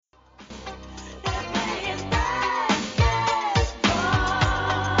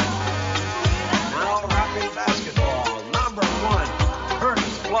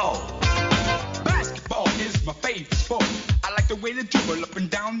way to dribble up and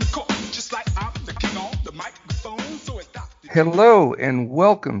down the court, just like I'm the king on the microphone. So it's Hello and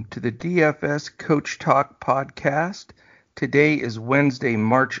welcome to the DFS Coach Talk podcast. Today is Wednesday,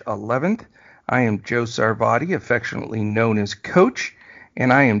 March 11th. I am Joe Sarvati, affectionately known as Coach,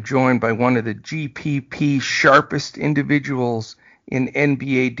 and I am joined by one of the GPP sharpest individuals in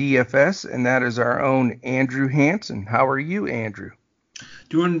NBA DFS, and that is our own Andrew Hansen. How are you, Andrew?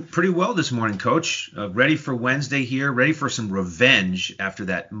 Doing pretty well this morning, Coach. Ready for Wednesday here, ready for some revenge after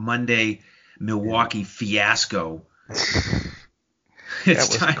that Monday Milwaukee fiasco.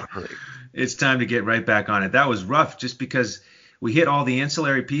 It's time to get right back on it. That was rough just because we hit all the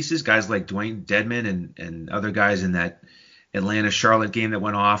ancillary pieces, guys like Dwayne Dedman and other guys in that Atlanta-Charlotte game that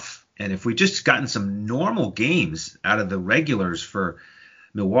went off. And if we just gotten some normal games out of the regulars for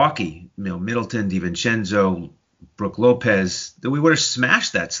Milwaukee, Middleton, DiVincenzo, Brook Lopez, then we would have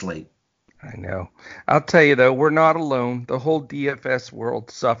smashed that slate. I know. I'll tell you, though, we're not alone. The whole DFS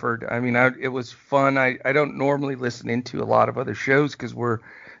world suffered. I mean, it was fun. I don't normally listen into a lot of other shows because we're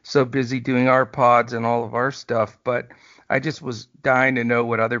so busy doing our pods and all of our stuff, but I just was dying to know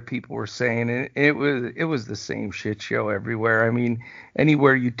what other people were saying, and it was the same shit show everywhere. I mean,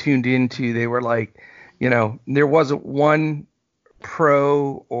 anywhere you tuned into, they were like, there wasn't one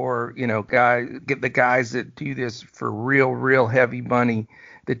pro or, the guys that do this for real heavy money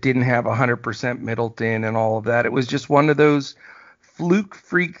that didn't have 100% Middleton and all of that. It was just one of those fluke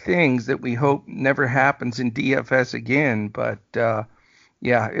freak things that we hope never happens in DFS again. But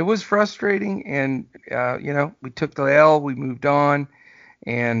yeah, it was frustrating, and we took the L, we moved on,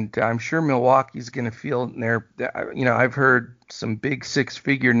 and I'm sure Milwaukee's going to feel it in there. I've heard some big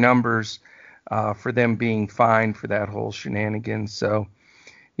six-figure numbers for them being fined for that whole shenanigans. So,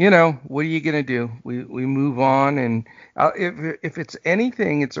 what are you going to do? We move on, and if it's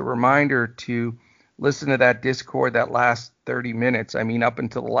anything, it's a reminder to listen to that Discord that last 30 minutes. I mean, up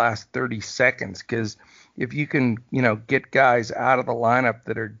until the last 30 seconds, because if you can, get guys out of the lineup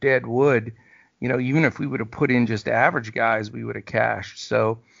that are dead wood, even if we would have put in just average guys, we would have cashed.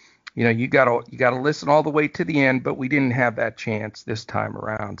 So, you gotta listen all the way to the end, but we didn't have that chance this time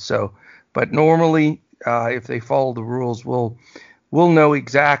around. So, but normally, if they follow the rules, we'll know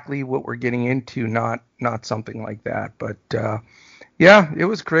exactly what we're getting into, not something like that. But yeah, it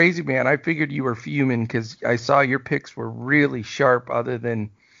was crazy, man. I figured you were fuming because I saw your picks were really sharp, other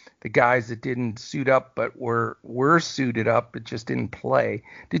than the guys that didn't suit up but were suited up but just didn't play.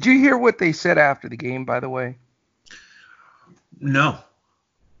 Did you hear what they said after the game, by the way? No.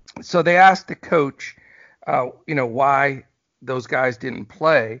 So they asked the coach, why those guys didn't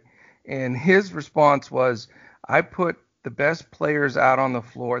play, and his response was, I put the best players out on the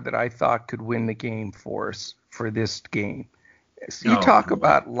floor that I thought could win the game for us for this game. So you talk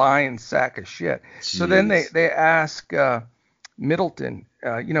about lying sack of shit. Jeez. So then they ask Middleton,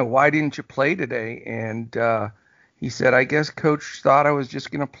 why didn't you play today? And he said, I guess coach thought I was just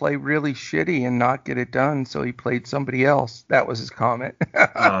going to play really shitty and not get it done, so he played somebody else. That was his comment.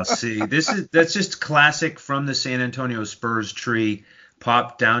 See, that's just classic from the San Antonio Spurs tree,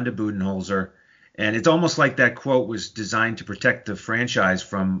 popped down to Budenholzer. And it's almost like that quote was designed to protect the franchise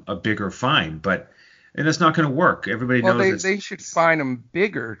from a bigger fine, and it's not going to work. Everybody knows they should fine him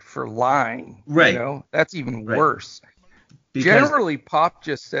bigger for lying. Right. That's even worse. Because generally, Pop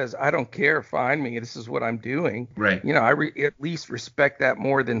just says, I don't care, fine me. This is what I'm doing. Right. I at least respect that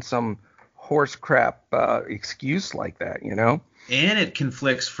more than some horse crap excuse like that, And it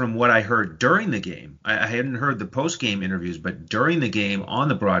conflicts from what I heard during the game. I hadn't heard the post-game interviews, but during the game on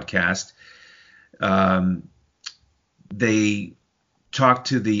the broadcast, they talked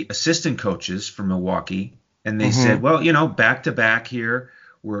to the assistant coaches from Milwaukee, and they said, well, back to back here,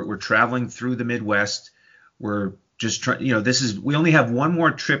 we're traveling through the Midwest. We're just trying, we only have one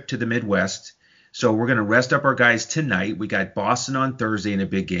more trip to the Midwest, so we're going to rest up our guys tonight. We got Boston on Thursday in a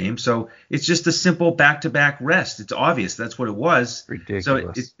big game, so it's just a simple back-to-back rest. It's obvious that's what it was. Ridiculous.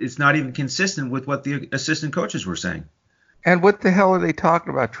 So it's not even consistent with what the assistant coaches were saying. And what the hell are they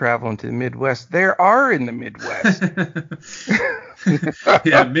talking about traveling to the Midwest? They are in the Midwest.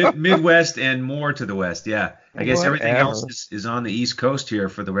 Yeah, Midwest and more to the west. Yeah, I guess everything else is on the East Coast here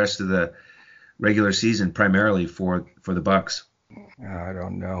for the rest of the regular season, primarily for the Bucks. I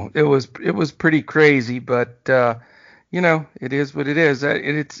don't know. It was pretty crazy, but it is what it is.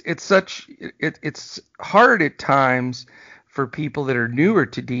 It's hard at times for people that are newer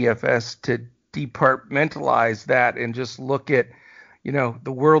to DFS to departmentalize that and just look at,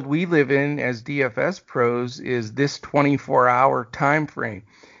 the world we live in as DFS pros is this 24-hour time frame.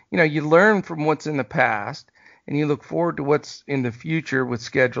 You learn from what's in the past and you look forward to what's in the future with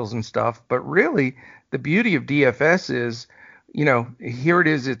schedules and stuff. But really, the beauty of DFS is here it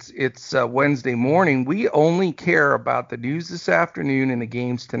is. It's Wednesday morning. We only care about the news this afternoon and the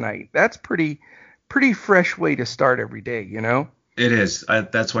games tonight. That's pretty fresh way to start every day. It is.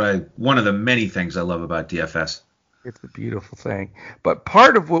 That's one of the many things I love about DFS. It's a beautiful thing. But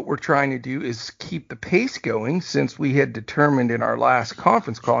part of what we're trying to do is keep the pace going, since we had determined in our last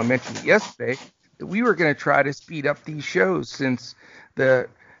conference call, I mentioned it yesterday, that we were going to try to speed up these shows, since the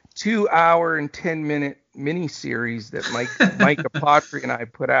 2-hour and 10-minute mini series that Mike Apotri and I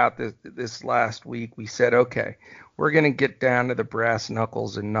put out this last week, we said, okay, we're going to get down to the brass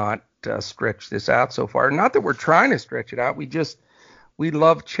knuckles and not stretch this out so far. Not that we're trying to stretch it out. We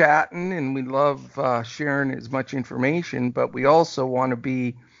love chatting and we love sharing as much information, but we also want to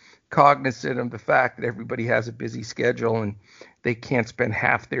be cognizant of the fact that everybody has a busy schedule and they can't spend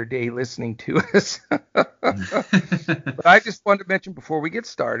half their day listening to us. But I just wanted to mention before we get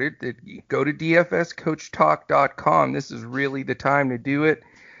started that you go to dfscoachtalk.com. This is really the time to do it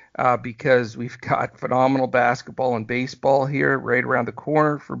because we've got phenomenal basketball and baseball here right around the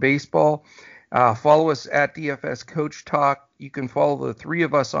corner for baseball. Follow us at DFS Coach Talk. You can follow the three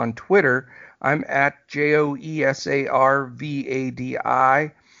of us on Twitter. I'm at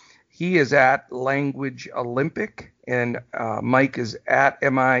JOESARVADI. He is at Language Olympic, and Mike is at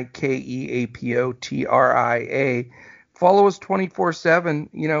MIKEAPOTRIA. Follow us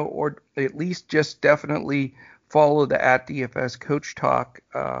 24/7, or at least just definitely follow the at DFS Coach Talk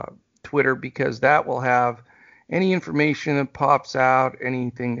Twitter, because that will have any information that pops out,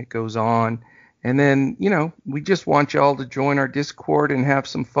 anything that goes on. And then, we just want y'all to join our Discord and have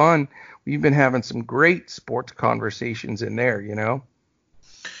some fun. We've been having some great sports conversations in there,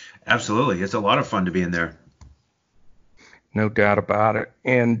 Absolutely. It's a lot of fun to be in there. No doubt about it.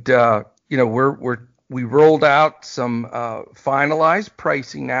 And, we rolled out some finalized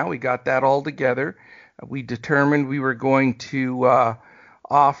pricing now. We got that all together. We determined we were going to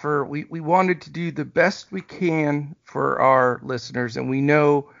offer, we wanted to do the best we can for our listeners. And we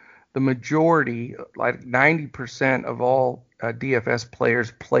know the majority, like 90% of all DFS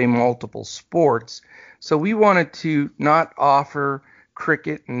players, play multiple sports. So we wanted to not offer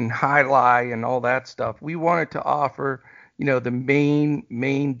cricket and highlight and all that stuff. We wanted to offer, the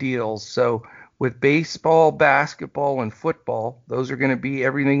main deals. So with baseball, basketball, and football, those are going to be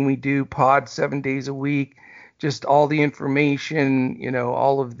everything we do, pod 7 days a week, just all the information,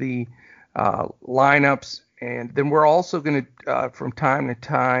 all of the lineups. And then we're also going to, from time to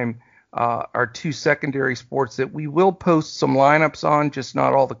time, our two secondary sports that we will post some lineups on, just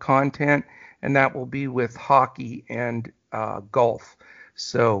not all the content, and that will be with hockey and golf.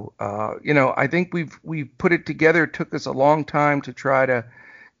 So, I think we've put it together. It took us a long time to try to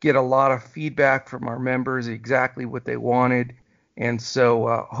get a lot of feedback from our members, exactly what they wanted. And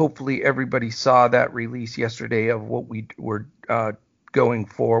so hopefully everybody saw that release yesterday of what we were going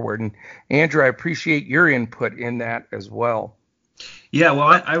forward. And Andrew, I appreciate your input in that as well. Yeah,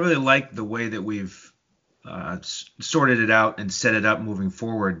 well, I really like the way that we've sorted it out and set it up moving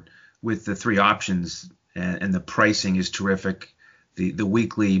forward with the three options, and the pricing is terrific. The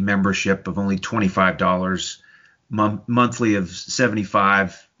weekly membership of only $25, monthly of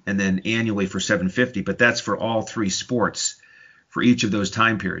 $75, and then annually for $750. But that's for all three sports for each of those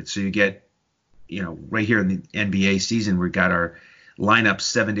time periods. So you get, right here in the NBA season, we've got our lineups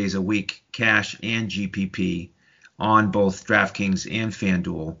 7 days a week, cash and GPP, on both DraftKings and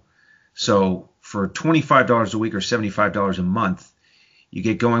FanDuel. So for $25 a week or $75 a month, you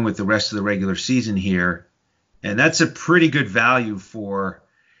get going with the rest of the regular season here. And that's a pretty good value for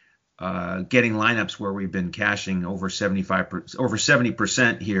getting lineups where we've been cashing over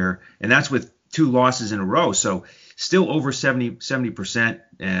 70% here. And that's with two losses in a row. So still over 70%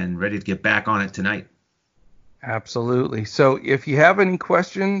 and ready to get back on it tonight. Absolutely. So if you have any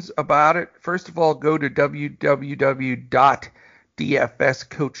questions about it, first of all, go to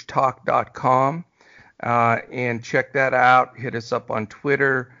www.dfscoachtalk.com and check that out. Hit us up on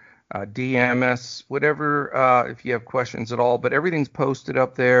Twitter, DM us, whatever, if you have questions at all. But everything's posted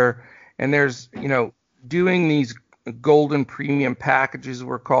up there. And there's, doing these golden premium packages,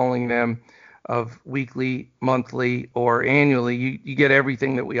 we're calling them, of weekly, monthly, or annually, you get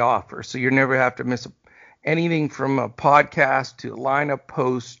everything that we offer. So you never have to miss anything from a podcast to lineup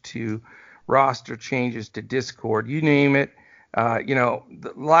posts to roster changes to Discord, you name it.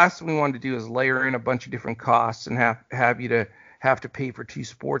 The last thing we wanted to do is layer in a bunch of different costs and have you to have to pay for two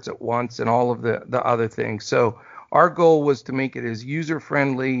sports at once and all of the other things. So our goal was to make it as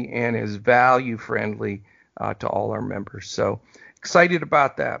user-friendly and as value-friendly to all our members. So excited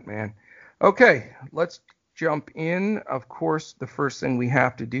about that, man. Okay, let's jump in. Of course, the first thing we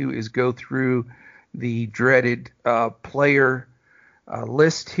have to do is go through the dreaded player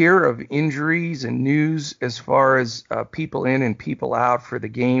list here of injuries and news as far as people in and people out for the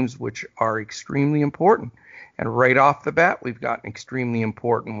games, which are extremely important. And right off the bat, we've got an extremely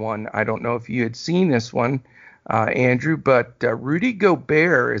important one. I don't know if you had seen this one, Andrew, but Rudy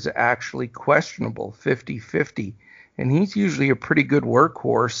Gobert is actually questionable, 50-50. And he's usually a pretty good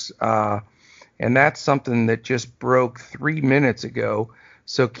workhorse. And that's something that just broke 3 minutes ago.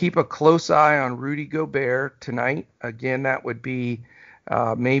 So keep a close eye on Rudy Gobert tonight. Again, that would be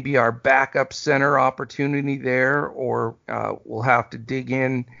maybe our backup center opportunity there, or we'll have to dig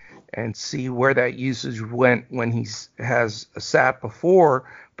in and see where that usage went when he has sat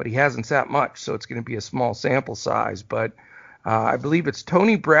before, but he hasn't sat much, so it's going to be a small sample size. But I believe it's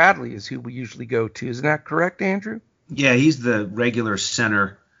Tony Bradley is who we usually go to. Isn't that correct, Andrew? Yeah, he's the regular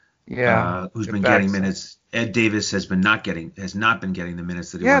center. Yeah, who's been getting minutes. Ed Davis has not been getting the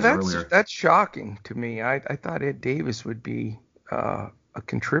minutes that he was earlier. Yeah, that's shocking to me. I thought Ed Davis would be a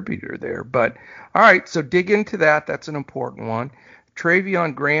contributor there. But all right, so dig into that. That's an important one.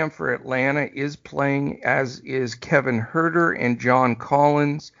 Travion Graham for Atlanta is playing, as is Kevin Huerter and John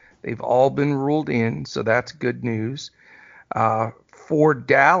Collins. They've all been ruled in, so that's good news. For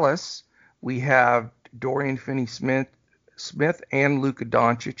Dallas, we have Dorian Finney-Smith and Luka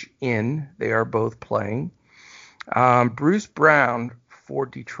Doncic in. They are both playing. Bruce Brown for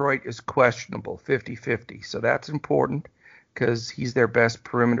Detroit is questionable, 50-50. So that's important because he's their best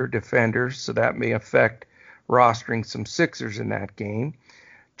perimeter defender. So that may affect rostering some Sixers in that game.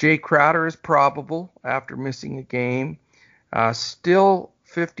 Jay Crowder is probable after missing a game. Still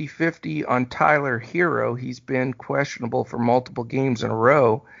 50-50 on Tyler Hero. He's been questionable for multiple games in a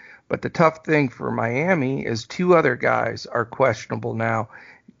row. But the tough thing for Miami is two other guys are questionable now.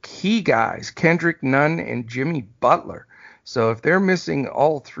 Key guys, Kendrick Nunn and Jimmy Butler. So if they're missing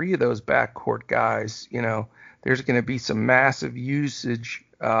all three of those backcourt guys, there's going to be some massive usage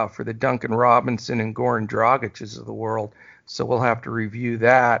for the Duncan Robinson and Goran Dragic's of the world. So we'll have to review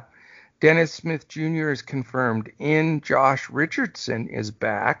that. Dennis Smith Jr. is confirmed in. Josh Richardson is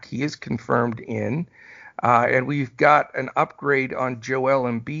back. He is confirmed in. And we've got an upgrade on Joel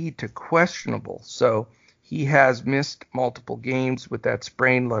Embiid to questionable. So he has missed multiple games with that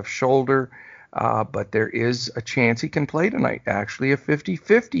sprained left shoulder, but there is a chance he can play tonight, actually a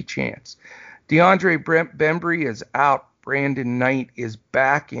 50-50 chance. DeAndre Bembry is out. Brandon Knight is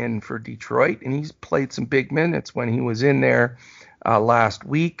back in for Detroit, and he's played some big minutes when he was in there last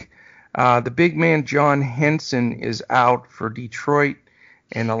week. The big man John Henson is out for Detroit.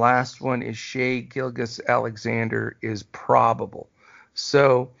 And the last one is Shai Gilgeous-Alexander is probable.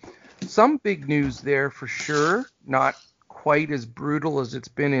 So some big news there for sure. Not quite as brutal as it's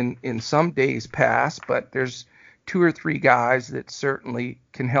been in some days past, but there's two or three guys that certainly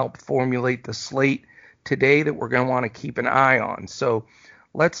can help formulate the slate today that we're going to want to keep an eye on. So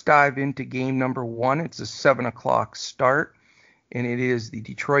let's dive into game number one. It's a 7 o'clock start, and it is the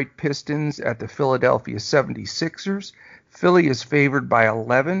Detroit Pistons at the Philadelphia 76ers. Philly is favored by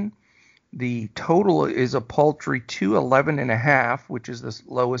 11. The total is a paltry 211.5, which is the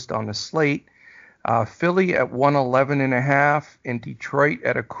lowest on the slate. Philly at 111.5 and Detroit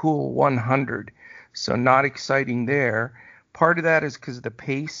at a cool 100. So not exciting there. Part of that is because the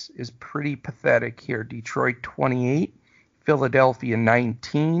pace is pretty pathetic here. Detroit 28, Philadelphia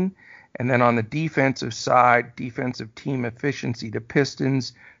 19. And then on the defensive side, defensive team efficiency, the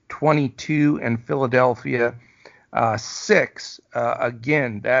Pistons 22 and Philadelphia 6.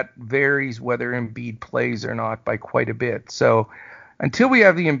 Again, that varies whether Embiid plays or not by quite a bit. So until we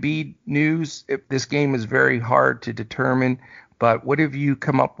have the Embiid news, this game is very hard to determine. But what have you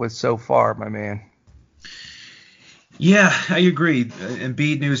come up with so far, my man? Yeah, I agree.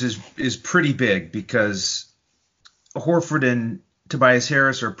 Embiid news is pretty big because Horford and Tobias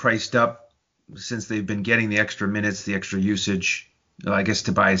Harris are priced up since they've been getting the extra minutes, the extra usage. I guess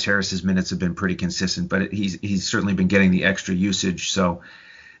Tobias Harris's minutes have been pretty consistent, but he's certainly been getting the extra usage. So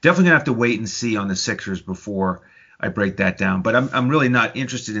definitely gonna have to wait and see on the Sixers before I break that down. But I'm really not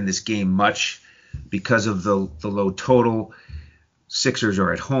interested in this game much because of the low total. Sixers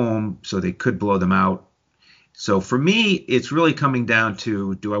are at home, so they could blow them out. So for me, it's really coming down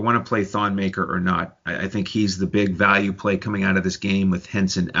to, do I want to play Thon Maker or not? I think he's the big value play coming out of this game with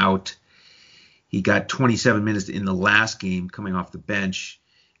Henson out. He got 27 minutes in the last game coming off the bench.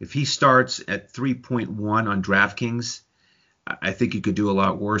 If he starts at 3.1 on DraftKings, I think you could do a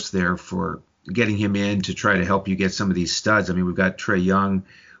lot worse there for getting him in to try to help you get some of these studs. I mean, we've got Trae Young,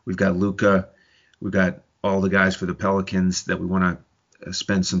 we've got Luka, we've got all the guys for the Pelicans that we want to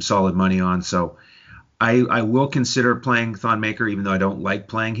spend some solid money on. So I will consider playing Thon Maker, even though I don't like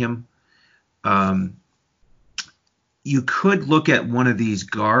playing him. Um, you could look at one of these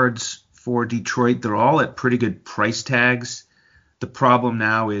guards for Detroit. They're all at pretty good price tags. The problem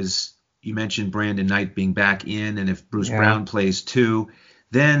now is you mentioned Brandon Knight being back in, and if Bruce Brown plays too,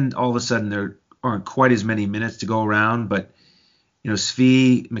 then all of a sudden there aren't quite as many minutes to go around. But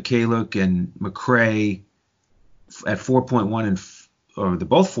Svi, Mikhailuk, and McCray at 4.1 or they're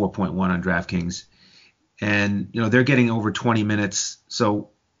both 4.1 on DraftKings, and they're getting over 20 minutes.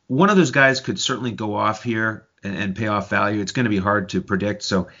 So one of those guys could certainly go off here and pay off value. It's going to be hard to predict,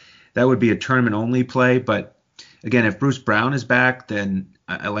 so that would be a tournament only play. But again, if Bruce Brown is back, then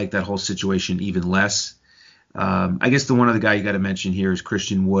I like that whole situation even less. I guess the one other guy you got to mention here is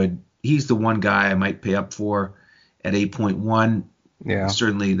Christian Wood. He's the one guy I might pay up for at 8.1. Yeah.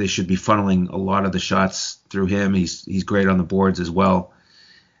 Certainly they should be funneling a lot of the shots through him. He's great on the boards as well.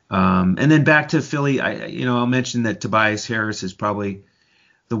 And then back to Philly, I'll mention that Tobias Harris is probably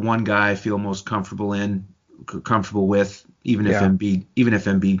the one guy I feel most comfortable with, even if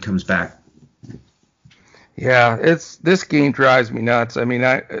Embiid comes back. Yeah, this game drives me nuts. I mean,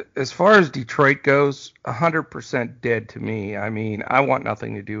 as far as Detroit goes, 100% dead to me. I mean, I want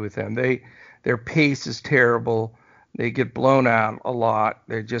nothing to do with them. Their pace is terrible. They get blown out a lot.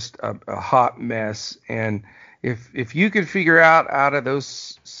 They're just a hot mess. And if you could figure out of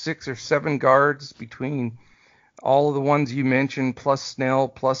those 6 or 7 guards between all of the ones you mentioned, plus Snell,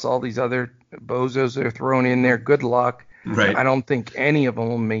 plus all these other bozos that are thrown in there, good luck. Right. I don't think any of them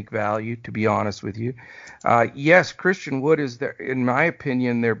will make value, to be honest with you. Yes, Christian Wood is, in my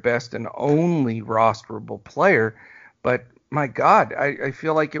opinion, their best and only rosterable player. But, my God, I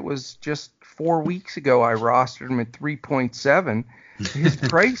feel like it was just 4 weeks ago I rostered him at 3.7. His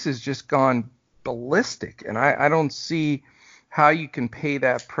price has just gone ballistic, and I don't see how you can pay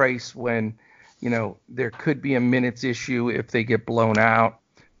that price when, there could be a minutes issue if they get blown out.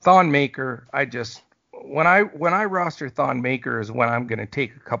 Thon Maker, when I roster Thon Maker is when I'm going to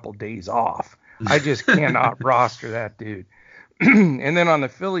take a couple days off. I just cannot roster that dude. And then on the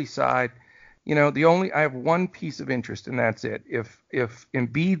Philly side, I have one piece of interest, and that's it. If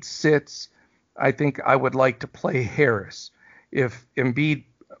Embiid sits, I think I would like to play Harris. If Embiid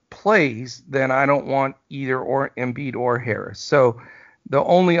plays, then I don't want either or Embiid or Harris. So the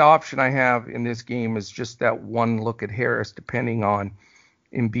only option I have in this game is just that one look at Harris, depending on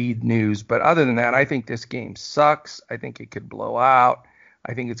Embiid news. But other than that, I think this game sucks. I think it could blow out.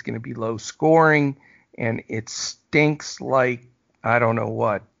 I think it's going to be low scoring, and it stinks like I don't know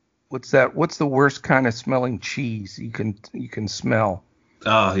what. What's that? What's the worst kind of smelling cheese you can smell?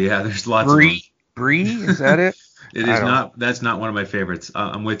 Oh yeah, there's lots of them. Brie, is that it? It is not. That's not one of my favorites.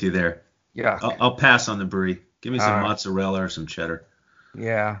 I'm with you there. Yeah. I'll pass on the brie. Give me some mozzarella or some cheddar.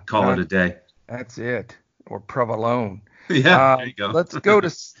 Yeah. Call it a day. That's it. Or provolone. Yeah. There you go. Let's go to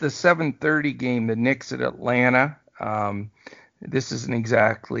the 7:30 game, the Knicks at Atlanta. This isn't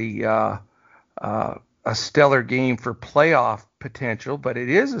exactly a stellar game for playoff potential, but it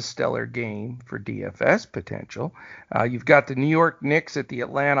is a stellar game for DFS potential. You've got the New York Knicks at the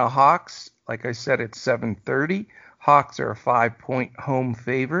Atlanta Hawks. Like I said, it's 7:30. Hawks are a 5-point home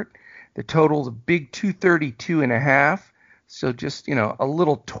favorite. The total is a big 232.5. So just, a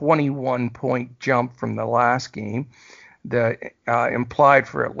little 21-point jump from the last game. The implied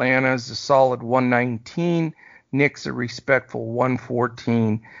for Atlanta is a solid 119. Knicks a respectful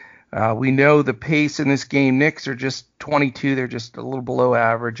 114. We know the pace in this game. Knicks are just 22. They're just a little below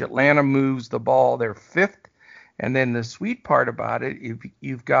average. Atlanta moves the ball. They're 5th. And then the sweet part about it,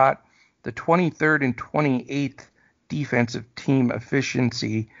 you've got the 23rd and 28th defensive team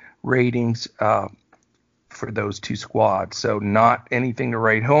efficiency ratings for those two squads. So not anything to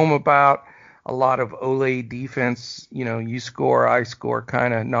write home about. A lot of Ole defense, you score, I score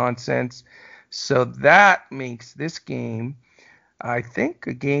kind of nonsense. So that makes this game, I think,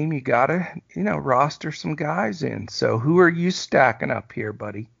 a game you got to, roster some guys in. So who are you stacking up here,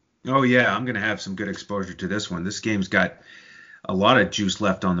 buddy? Oh, yeah, I'm going to have some good exposure to this one. This game's got a lot of juice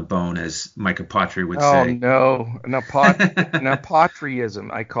left on the bone, as Micah Patry would say. Oh, no.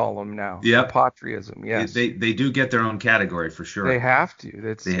 Napatriism, I call them now. Yeah. Napatriism, yes. They do get their own category for sure. They have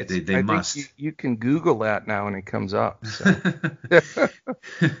to. They must. Think you can Google that now and it comes up. So.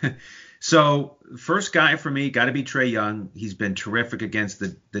 So first guy for me, got to be Trae Young. He's been terrific against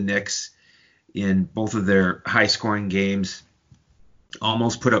the Knicks in both of their high-scoring games.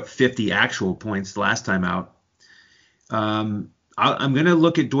 Almost put up 50 actual points the last time out. I'm going to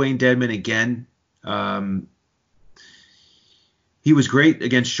look at Dwayne Dedmon again. He was great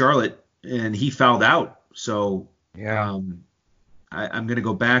against Charlotte, and he fouled out. So yeah, I'm going to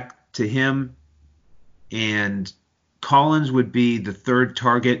go back to him. And Collins would be the third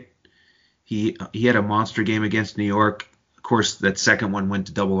target. He had a monster game against New York. Of course, that second one went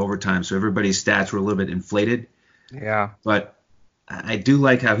to double overtime, so everybody's stats were a little bit inflated. Yeah. But I do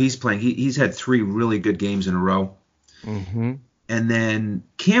like how he's playing. He's had 3 really good games in a row. Mm-hmm. And then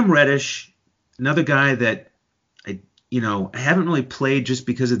Cam Reddish, another guy that I haven't really played just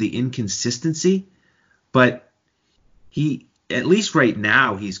because of the inconsistency, but he, at least right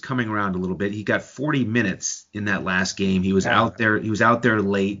now, he's coming around a little bit. He got 40 minutes in that last game. He was out there. He was out there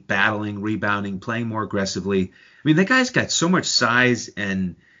late, battling, rebounding, playing more aggressively. I mean, that guy's got so much size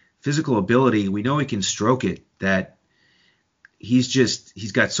and physical ability. We know he can stroke it. That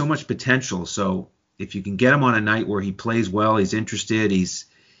he's got so much potential. So if you can get him on a night where he plays well, he's interested, he's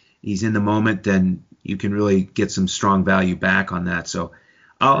in the moment, then you can really get some strong value back on that. So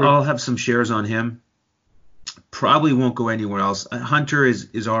I'll have some shares on him. Probably won't go anywhere else. Hunter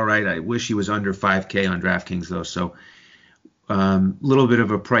is all right. I wish he was under 5K on DraftKings though. So little bit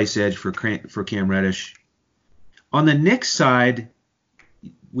of a price edge for Cam Reddish. On the Knicks side,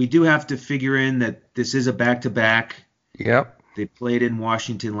 we do have to figure in that this is a back-to-back. Yep. They played in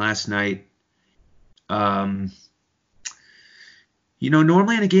Washington last night. Normally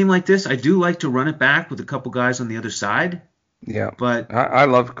in a game like this, I do like to run it back with a couple guys on the other side. Yeah. But I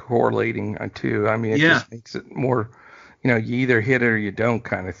love correlating too. I mean, it just makes it more, you either hit it or you don't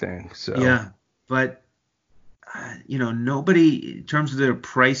kind of thing. So yeah, but nobody, in terms of their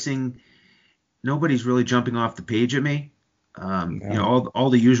pricing, nobody's really jumping off the page at me. All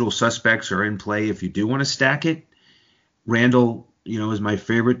the usual suspects are in play if you do want to stack it. Randall, is my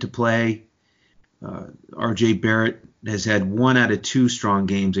favorite to play. R.J. Barrett has had 1 out of 2 strong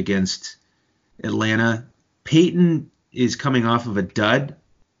games against Atlanta. Peyton is coming off of a dud,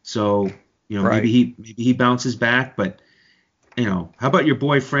 so right. maybe he bounces back. But how about your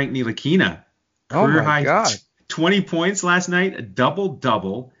boy Frank Ntilikina? Career high God. 20 points last night, a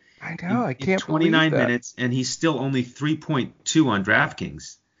double. I know, I can't believe 29 believe that. minutes, and he's still only 3.2 on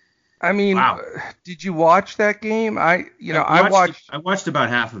DraftKings. I mean, wow. Did you watch that game? I watched about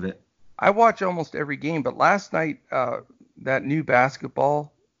half of it. I watch almost every game, but last night that new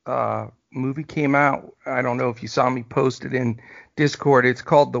basketball movie came out. I don't know if you saw me post it in Discord. It's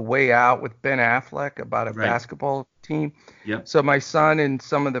called The Way Out with Ben Affleck about a basketball team. Yep. So my son and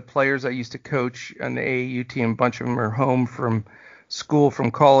some of the players I used to coach on the AAU team, a bunch of them are home from school,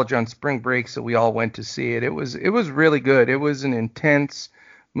 from college on spring break, so we all went to see it. It was really good. It was an intense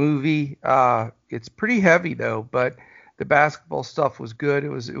movie. It's pretty heavy though, but the basketball stuff was good. It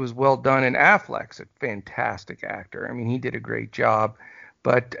was well done, and Affleck's a fantastic actor. I mean, he did a great job.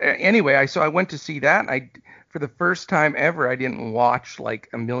 But anyway, I went to see that, and for the first time ever, I didn't watch like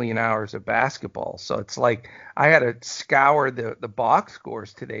a million hours of basketball. So it's like I had to scour the box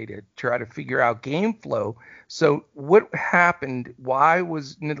scores today to try to figure out game flow. So what happened? Why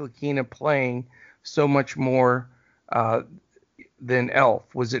was Ntilikina playing so much more than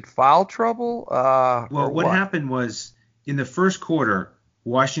Elf? Was it foul trouble? What happened was in the first quarter,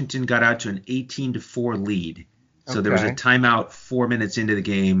 Washington got out to an 18-4 lead. So there was a timeout 4 minutes into the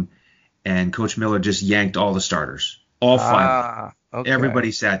game, and Coach Miller just yanked all the starters, all 5.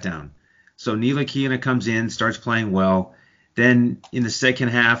 Everybody sat down. So Ntilikina comes in, starts playing well. Then in the second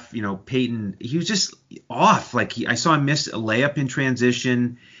half, Peyton, he was just off. Like I saw him miss a layup in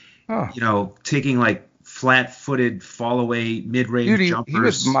transition, taking like flat-footed fall-away mid-range jumpers. He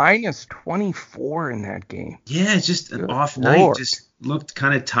was minus 24 in that game. Yeah, it's just an off night. Just looked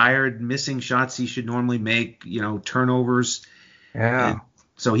kind of tired, missing shots he should normally make, turnovers. Yeah. And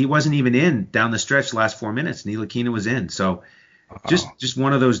so he wasn't even in down the stretch the last 4 minutes. Ntilikina was in. So just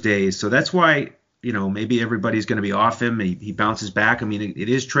one of those days. So that's why, maybe everybody's going to be off him. He bounces back. I mean, it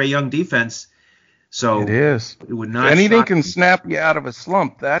is Trae Young defense. So it is. It would not. Anything can snap you out of a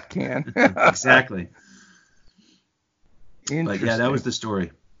slump. That can. Exactly. Interesting. But yeah, that was the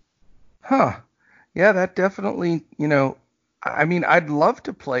story. Huh. Yeah, that definitely, I mean, I'd love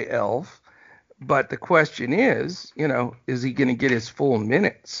to play Elf, but the question is, is he going to get his full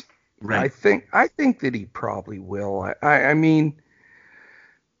minutes? Right. I think that he probably will. I mean,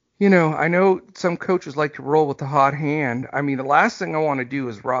 I know some coaches like to roll with the hot hand. I mean, the last thing I want to do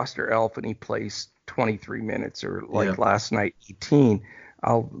is roster Elf and he plays 23 minutes or last night 18.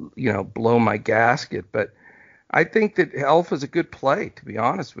 I'll, blow my gasket, but I think that Elf is a good play, to be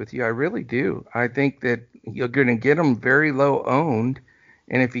honest with you. I really do. I think that you're going to get him very low owned,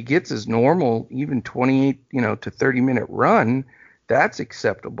 and if he gets his normal, even 28, to 30-minute run, that's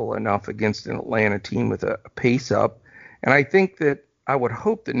acceptable enough against an Atlanta team with a pace up. And I think that I would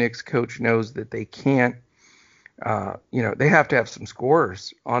hope the Knicks coach knows that they can't, they have to have some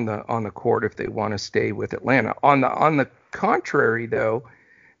scorers on the court if they want to stay with Atlanta. On the contrary, though,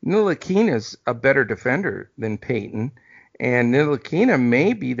 Ntilikina's a better defender than Peyton, and Ntilikina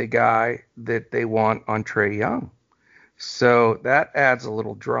may be the guy that they want on Trae Young. So that adds a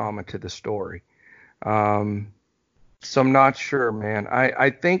little drama to the story. So I'm not sure, man. I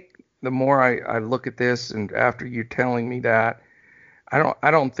think the more I look at this, and after you telling me that,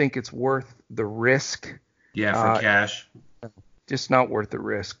 I don't think it's worth the risk. Yeah, for cash. Just not worth the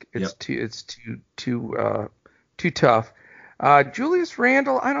risk. Yep. It's too tough. Julius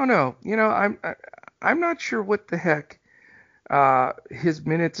Randle, I don't know. I'm not sure what the heck. His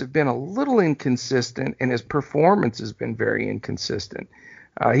minutes have been a little inconsistent, and his performance has been very inconsistent.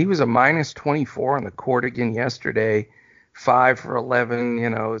 He was a minus 24 on the court again yesterday, 5 for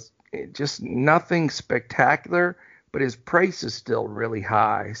 11. Just nothing spectacular, but his price is still really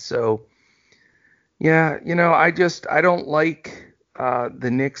high. So, yeah, I don't like the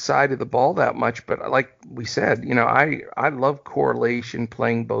Knicks side of the ball that much. But like we said, I love correlation,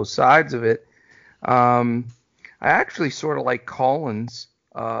 playing both sides of it. I actually sort of like Collins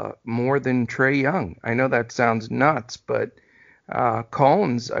more than Trae Young. I know that sounds nuts, but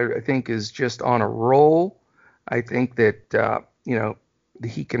Collins, I think, is just on a roll. I think that,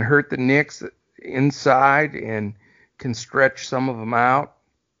 he can hurt the Knicks inside and can stretch some of them out.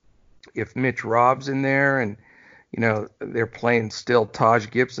 If Mitch Rob's in there and, they're playing still Taj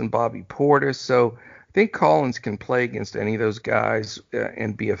Gibson, Bobby Portis. So I think Collins can play against any of those guys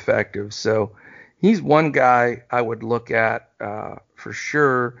and be effective. So he's one guy I would look at for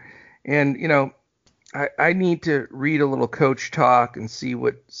sure. And, I need to read a little coach talk and see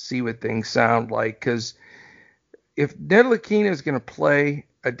what things sound like, because if Ntilikina is going to play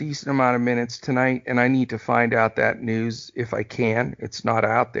a decent amount of minutes tonight, and I need to find out that news if I can. It's not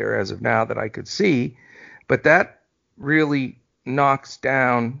out there as of now that I could see, but that really knocks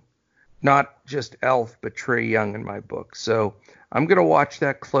down not just Elf but Trae Young in my book. So I'm going to watch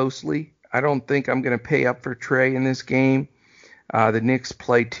that closely. I don't think I'm going to pay up for Trae in this game. The Knicks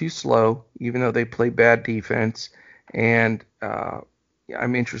play too slow, even though they play bad defense, and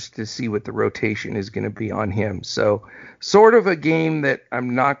I'm interested to see what the rotation is going to be on him. So sort of a game that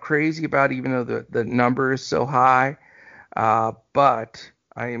I'm not crazy about, even though the number is so high, but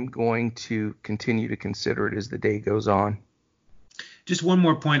I am going to continue to consider it as the day goes on. Just one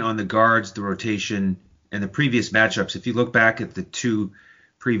more point on the guards, the rotation, and the previous matchups. If you look back at the two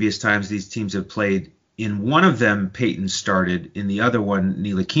previous times these teams have played, in one of them Peyton started, in the other one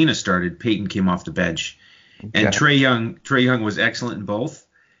Ntilikina started. Peyton came off the bench. And Trae Young was excellent in both.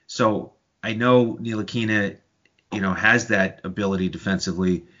 So I know Ntilikina, has that ability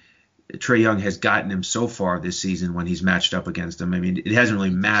defensively. Trae Young has gotten him so far this season when he's matched up against him. I mean, it hasn't really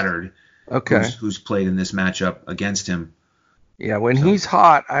mattered who's played in this matchup against him. Yeah, when he's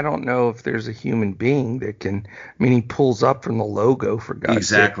hot, I don't know if there's a human being that can. I mean, he pulls up from the logo, for God's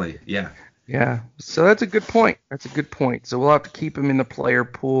sake. Exactly. Yeah. Yeah. So that's a good point. So we'll have to keep him in the player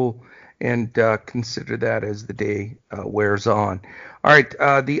pool and consider that as the day wears on. All right,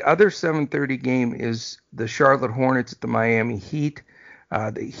 the other 7:30 game is the Charlotte Hornets at the Miami Heat.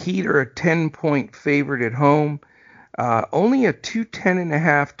 The Heat are a 10-point favorite at home. Only a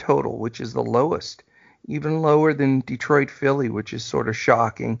 210.5 total, which is the lowest, even lower than Detroit Philly, which is sort of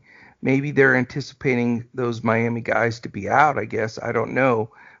shocking. Maybe they're anticipating those Miami guys to be out, I guess. I don't know.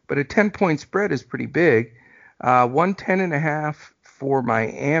 But a 10-point spread is pretty big. 110.5 for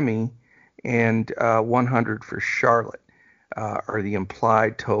Miami and 100 for Charlotte are the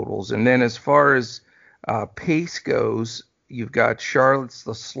implied totals. And then as far as pace goes, you've got Charlotte's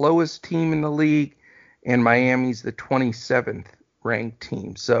the slowest team in the league, and Miami's the 27th ranked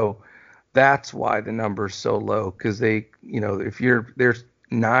team. So that's why the number's so low, because they, if there's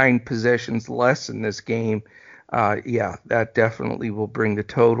 9 possessions less in this game, that definitely will bring the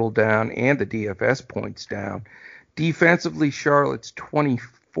total down and the DFS points down. Defensively, Charlotte's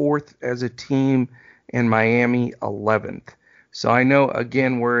 24th as a team, and Miami 11th. So I know,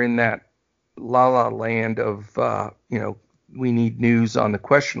 again, we're in that la-la land of, we need news on the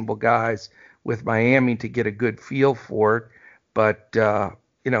questionable guys with Miami to get a good feel for it. But,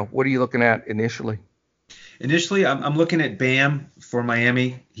 what are you looking at initially? Initially, I'm looking at Bam for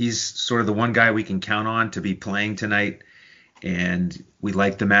Miami. He's sort of the one guy we can count on to be playing tonight, and we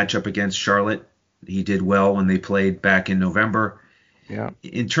like the matchup against Charlotte. He did well when they played back in November. Yeah.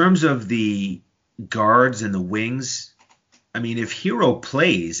 In terms of the guards and the wings, I mean, if Hero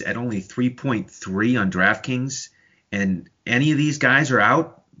plays at only 3.3 on DraftKings and any of these guys are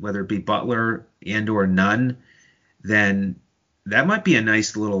out, whether it be Butler and or none, then that might be a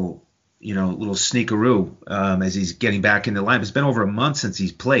nice little sneakeroo as he's getting back in the line. It's been over a month since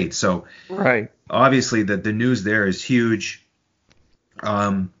he's played. So right. Obviously the news there is huge.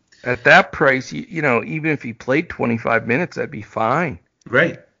 Um, At that price, even if he played 25 minutes, that'd be fine.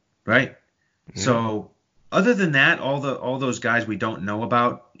 right, right. Yeah. So other than that, all those guys we don't know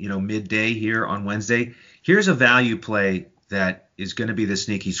about, midday here on Wednesday. Here's a value play that is going to be the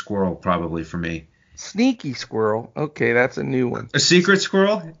sneaky squirrel probably for me. Sneaky squirrel. Okay, that's a new one. A secret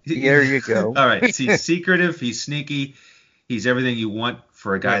squirrel? There you go. All right. He's secretive. He's sneaky. He's everything you want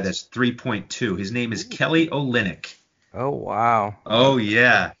for a guy that's 3.2. His name is Kelly Olynyk. Oh, wow. Oh,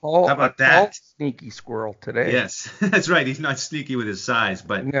 yeah. How about that? Sneaky squirrel today. Yes, that's right. He's not sneaky with his size,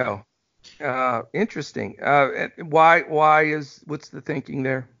 but No. Interesting. What's the thinking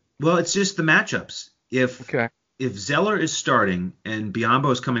there? well, it's just the matchups. Okay. If Zeller is starting and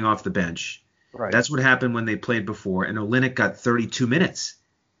Biyombo is coming off the bench, Right. that's what happened when they played before, and Olynyk got 32 minutes.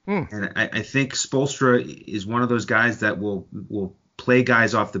 And I think Spoelstra is one of those guys that will play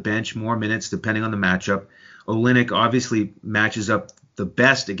guys off the bench more minutes depending on the matchup. Olynyk obviously matches up the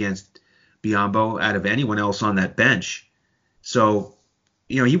best against Biyombo out of anyone else on that bench. So,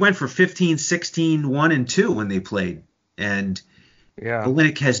 he went for 15, 16, 1, and 2 when they played. And Yeah.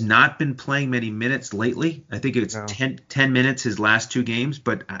 Olynyk has not been playing many minutes lately. I think it's 10 minutes his last 2 games,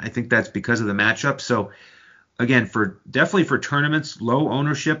 but I think that's because of the matchup. So, again, definitely for tournaments, low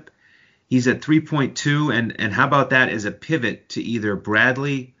ownership, he's at 3.2. And how about that as a pivot to either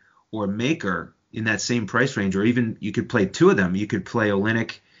Bradley or Maker in that same price range, or even you could play 2 of them. You could play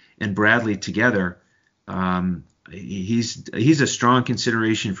Olynyk and Bradley together. He's a strong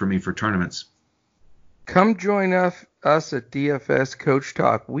consideration for me for tournaments. Come join us at DFS Coach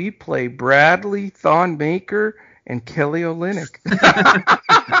Talk. We play Bradley, Thon Maker, and Kelly Olynyk.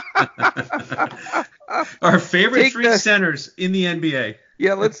 Our favorite three centers in the NBA.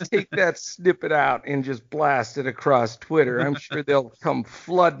 Yeah, let's take that snippet out and just blast it across Twitter. I'm sure they'll come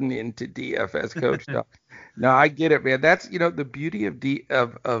flooding into DFS Coach Talk. No, I get it, man. That's the beauty of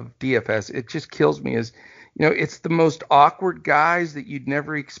DFS. It just kills me is it's the most awkward guys that you'd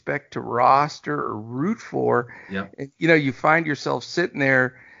never expect to roster or root for. Yep. And, you find yourself sitting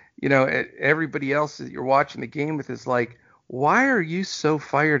there, everybody else that you're watching the game with is like, why are you so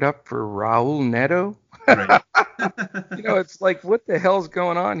fired up for Raul Neto? Right. It's like, what the hell's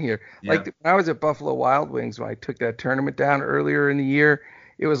going on here? Yeah. Like when I was at Buffalo Wild Wings, when I took that tournament down earlier in the year,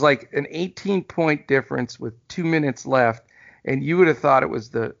 it was like an 18-point difference with 2 minutes left. And you would have thought it was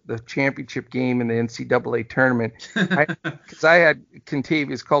the championship game in the NCAA tournament. Because I had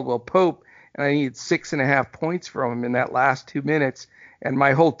Contavious Caldwell-Pope, and I needed 6.5 points from him in that last 2 minutes. And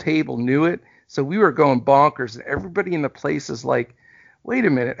my whole table knew it. So we were going bonkers. And everybody in the place is like, wait a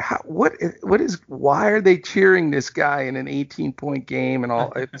minute, why are they cheering this guy in an 18-point game and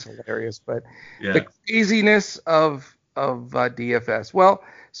all? It's hilarious. But the craziness of DFS. Well,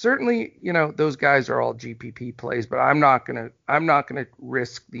 certainly, those guys are all GPP plays, but I'm not gonna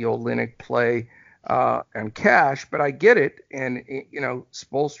risk the Olynyk play and cash. But I get it, and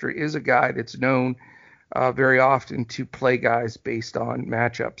Spoelstra is a guy that's known very often to play guys based on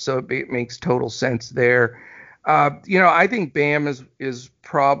matchup, so it makes total sense there. I think Bam is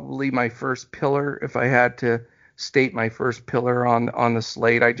probably my first pillar if I had to state my first pillar on the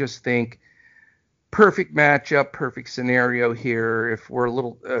slate. I just think perfect matchup, perfect scenario here. If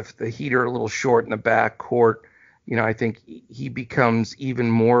the Heat are a little short in the backcourt, I think he becomes even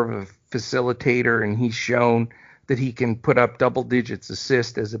more of a facilitator, and he's shown that he can put up double digits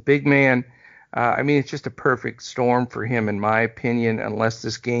assist as a big man. It's just a perfect storm for him, in my opinion, unless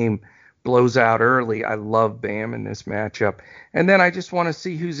this game blows out early. I love Bam in this matchup. And then I just want to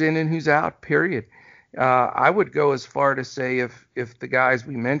see who's in and who's out, period. I would go as far to say if the guys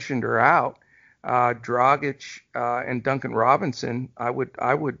we mentioned are out, Dragic and Duncan Robinson, I would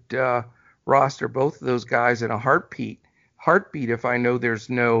roster both of those guys in a heartbeat if I know there's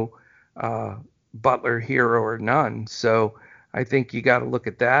no Butler, Hero, or none. So I think you got to look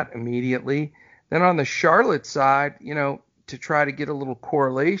at that immediately. Then on the Charlotte side, to try to get a little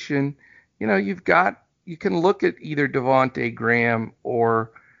correlation, you can look at either Devontae Graham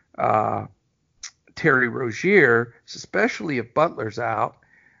or Terry Rozier, especially if Butler's out.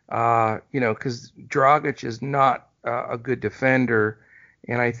 Because Dragic is not a good defender,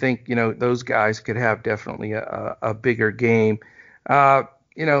 and I think those guys could have definitely a bigger game. A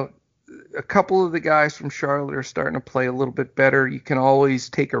couple of the guys from Charlotte are starting to play a little bit better. You can always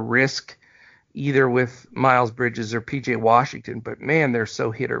take a risk either with Miles Bridges or PJ Washington, but man, they're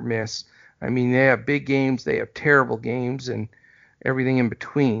so hit or miss. They have big games, they have terrible games, and everything in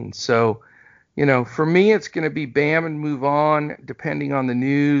between. So, for me, it's going to be Bam and move on, depending on the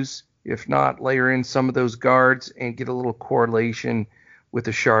news. If not, layer in some of those guards and get a little correlation with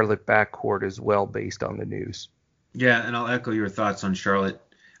the Charlotte backcourt as well, based on the news. Yeah, and I'll echo your thoughts on Charlotte.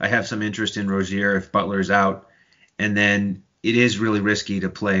 I have some interest in Rozier if Butler's out, and then it is really risky to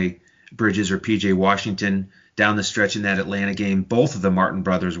play Bridges or PJ Washington down the stretch in that Atlanta game. Both of the Martin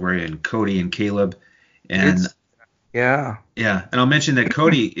brothers were in, Cody and Caleb, and It's yeah. yeah, and I'll mention that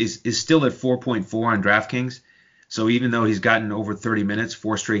Cody is still at 4.4 on DraftKings. So even though he's gotten over 30 minutes,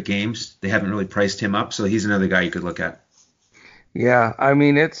 4 straight games, they haven't really priced him up. So he's another guy you could look at. Yeah, I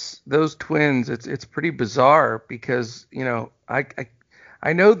mean it's those twins. It's pretty bizarre because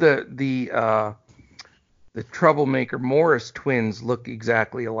I know the troublemaker Morris twins look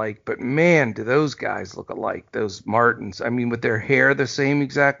exactly alike, but man, do those guys look alike? Those Martins. I mean, with their hair the same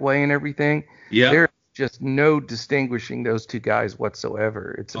exact way and everything, Yep. there's just no distinguishing those two guys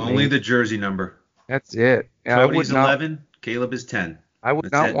whatsoever. It's Only amazing. the jersey number. That's it. And Cody's 11, Caleb is 10. I would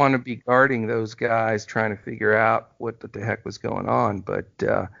That's not it. want to be guarding those guys trying to figure out what the heck was going on. But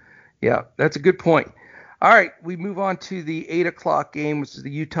yeah, that's a good point. All right, we move on to the 8 o'clock game, which is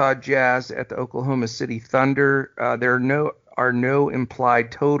the Utah Jazz at the Oklahoma City Thunder. There are no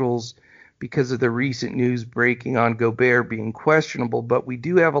implied totals because of the recent news breaking on Gobert being questionable, but we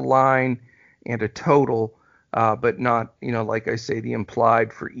do have a line and a total, but not, like I say, the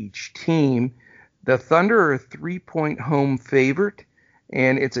implied for each team. The Thunder are a 3-point home favorite,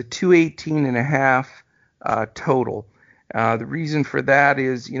 and it's a 218.5 total. The reason for that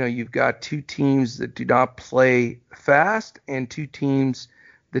is, you've got two teams that do not play fast and two teams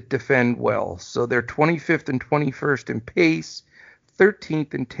that defend well. So they're 25th and 21st in pace,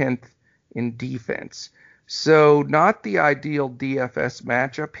 13th and 10th in defense. So not the ideal DFS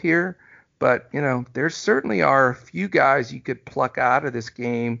matchup here, but, there certainly are a few guys you could pluck out of this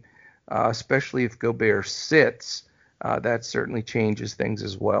game, especially if Gobert sits. That certainly changes things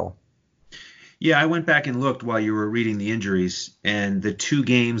as well. Yeah, I went back and looked while you were reading the injuries, and the 2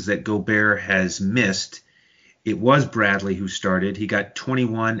 games that Gobert has missed, it was Bradley who started. He got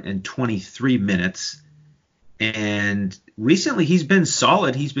 21 and 23 minutes. And recently he's been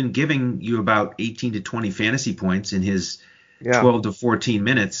solid. He's been giving you about 18 to 20 fantasy points in his Yeah. 12 to 14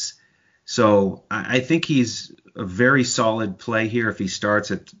 minutes. So I think he's a very solid play here. If he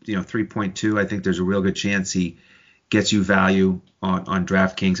starts at 3.2, I think there's a real good chance he gets you value on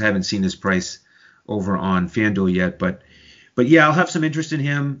DraftKings. I haven't seen his price over on FanDuel yet, but yeah, I'll have some interest in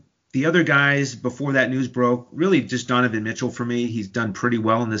him. The other guys before that news broke, really just Donovan Mitchell for me. He's done pretty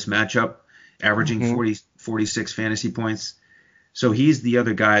well in this matchup, averaging Mhm. 46 fantasy points. So he's the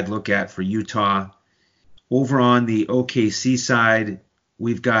other guy I'd look at for Utah. Over on the OKC side,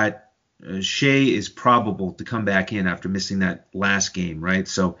 we've got Shea is probable to come back in after missing that last game, right?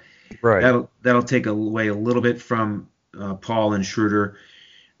 So Right. that'll take away a little bit from Paul and Schroeder.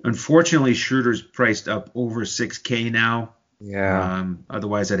 Unfortunately, Schroeder's priced up over 6K now. Yeah.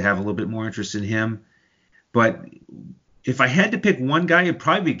 Otherwise, I'd have a little bit more interest in him. But if I had to pick one guy, it'd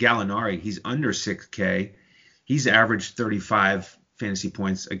probably be Gallinari. He's under 6K. He's averaged 35 fantasy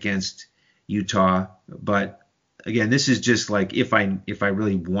points against Utah. But again, this is just like if I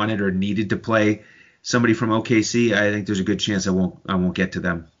really wanted or needed to play somebody from OKC, I think there's a good chance I won't get to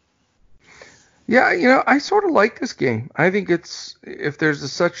them. Yeah, I sort of like this game. I think it's if there's a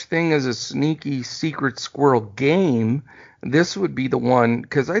such thing as a sneaky secret squirrel game, this would be the one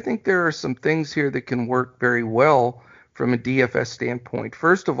because I think there are some things here that can work very well from a DFS standpoint.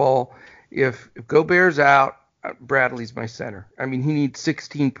 First of all, if Gobert's out, Bradley's my center. I mean, he needs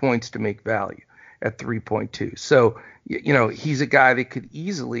 16 points to make value at 3.2. So, he's a guy that could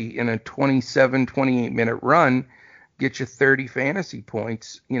easily in a 27, 28-minute run get you 30 fantasy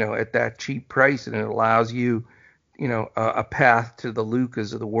points, at that cheap price, and it allows you, a path to the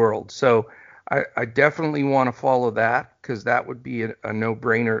Lucas of the world. So I definitely want to follow that because that would be a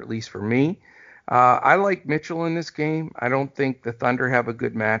no-brainer, at least for me. I like Mitchell in this game. I don't think the Thunder have a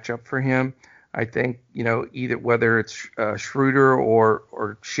good matchup for him. I think, either whether it's Schroeder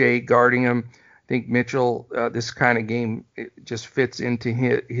or Shea guarding him, I think Mitchell, this kind of game, it just fits into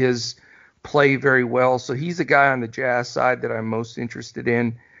his play very well. So he's the guy on the Jazz side that I'm most interested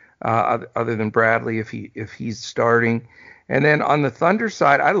in, other than Bradley if he's starting. And then on the Thunder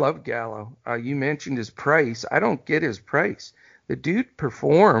side, I love Gallo. You mentioned his price. I don't get his price. The dude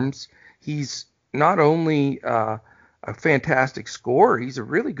performs. He's not only a fantastic scorer, he's a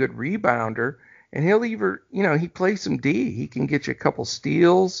really good rebounder. And he'll either, he plays some D. He can get you a couple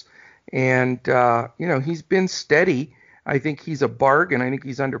steals. And, he's been steady. I think he's a bargain. I think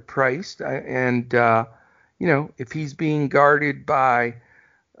he's underpriced. If he's being guarded by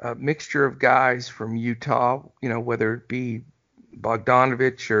a mixture of guys from Utah, whether it be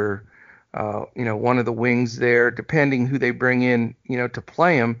Bogdanovich or, one of the wings there, depending who they bring in, to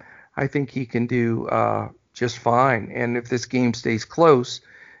play him, I think he can do just fine. And if this game stays close,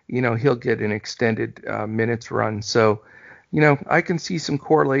 he'll get an extended minutes run. So, I can see some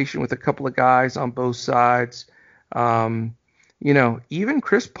correlation with a couple of guys on both sides. Even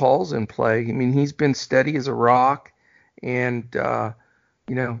Chris Paul's in play. I mean, he's been steady as a rock. And, the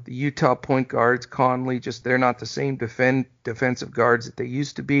Utah point guards, Conley, they're not the same defensive guards that they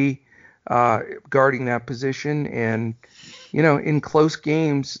used to be guarding that position. And, in close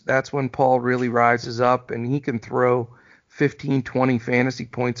games, that's when Paul really rises up, and he can throw 15, 20 fantasy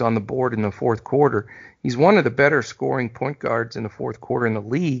points on the board in the fourth quarter. He's one of the better scoring point guards in the fourth quarter in the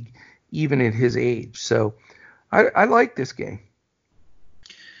league, even at his age. So I like this game.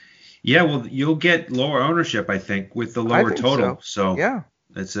 Yeah, well, you'll get lower ownership, I think, with the lower total. So yeah,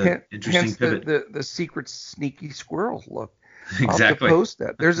 that's an interesting pivot. The secret sneaky squirrel look. Exactly. I'll have to post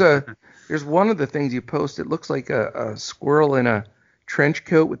that. There's one of the things you post. It looks like a squirrel in a trench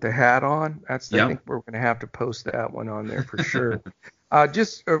coat with the hat on. I think we're going to have to post that one on there for sure.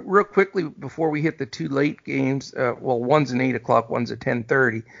 Just real quickly before we hit the two late games. One's at 8 o'clock, one's at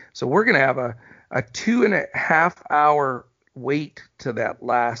 10:30. So we're going to have a 2.5 hour wait to that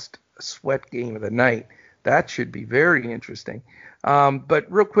last sweat game of the night. That should be very interesting. But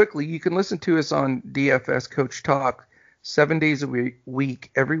real quickly, you can listen to us on DFS Coach Talk 7 days a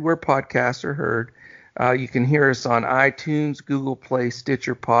week, everywhere podcasts are heard. You can hear us on iTunes, Google Play,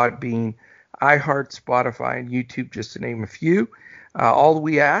 Stitcher, Podbean, iHeart, Spotify, and YouTube, just to name a few. All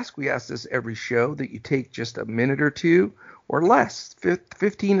we ask this every show, that you take just a minute or two or less,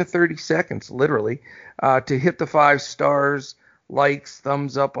 15 to 30 seconds, literally, to hit the 5 stars, likes,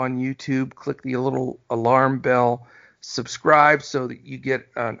 thumbs up on YouTube, click the little alarm bell, subscribe so that you get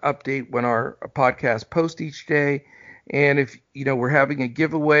an update when our podcast posts each day. And if we're having a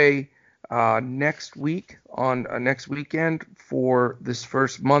giveaway next week on next weekend for this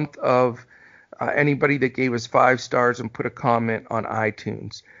first month of anybody that gave us 5 stars and put a comment on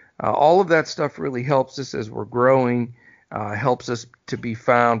iTunes. All of that stuff really helps us as we're growing, helps us to be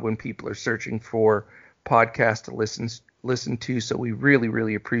found when people are searching for podcasts to listen to. So we really,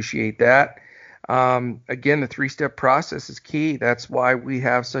 really appreciate that. Again, the 3-step process is key. That's why we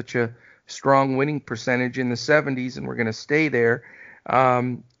have such a strong winning percentage in the 70s, and we're going to stay there.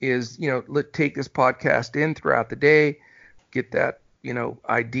 Take this podcast in throughout the day, get that,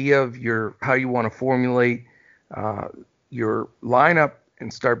 idea of how you want to formulate your lineup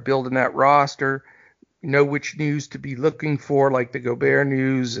and start building that roster, know which news to be looking for, like the Gobert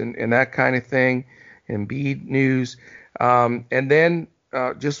news and that kind of thing, Embiid news. And then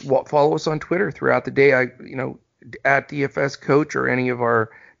just follow us on Twitter throughout the day. At DFS Coach or any of our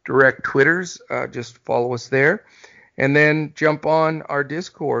direct Twitters, just follow us there. And then jump on our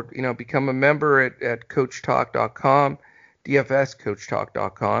Discord, become a member at coachtalk.com,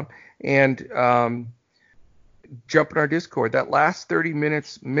 dfscoachtalk.com, and jump in our Discord. That last 30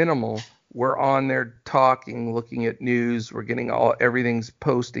 minutes minimal, we're on there talking, looking at news. We're getting everything's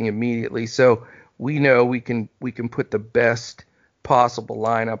posting immediately. So we know we can put the best possible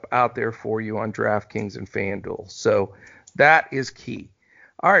lineup out there for you on DraftKings and FanDuel. So that is key.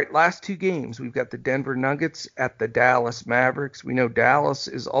 All right, last 2 games. We've got the Denver Nuggets at the Dallas Mavericks. We know Dallas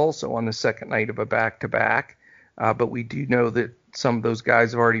is also on the second night of a back-to-back, but we do know that some of those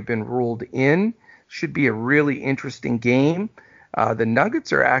guys have already been ruled in. Should be a really interesting game. The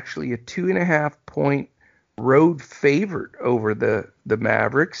Nuggets are actually a 2.5-point road favorite over the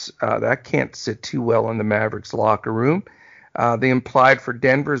Mavericks. That can't sit too well in the Mavericks locker room. The implied for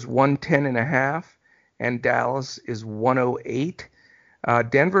Denver is 110.5, and Dallas is 108.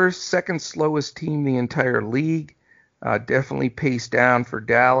 Denver's second slowest team in the entire league. Definitely paced down for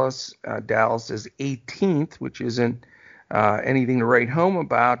Dallas. Dallas is 18th, which isn't anything to write home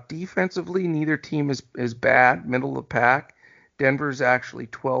about. Defensively, neither team is bad, middle of the pack. Denver's actually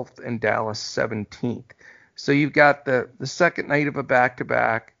 12th and Dallas 17th. So you've got the second night of a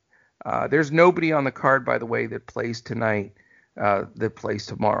back-to-back. There's nobody on the card, by the way, that plays tonight, that plays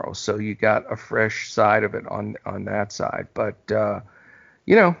tomorrow. So you got a fresh side of it on that side. But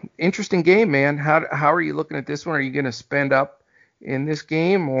interesting game, man. How are you looking at this one? Are you going to spend up in this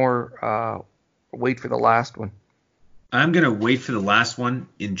game or wait for the last one? I'm going to wait for the last one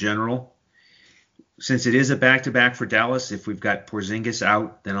in general. Since it is a back-to-back for Dallas, if we've got Porzingis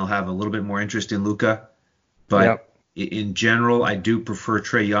out, then I'll have a little bit more interest in Luka. But in general, I do prefer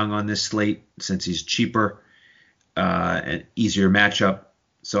Trae Young on this slate since he's cheaper, and easier matchup.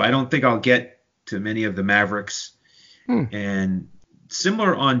 So I don't think I'll get to many of the Mavericks. And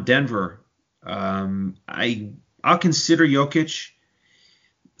similar on Denver, I'll consider Jokic,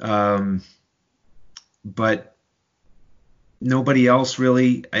 but Nobody else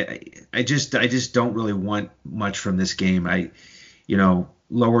really. I just don't really want much from this game.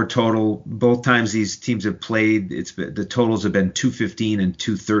 Lower total. Both times these teams have played, the totals have been 215 and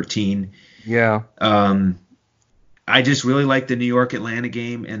 213. Yeah. I just really like the New York Atlanta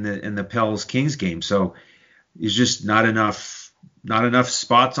game and the Pels Kings game. So it's just not enough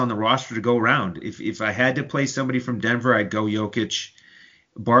spots on the roster to go around. If I had to play somebody from Denver, I'd go Jokic.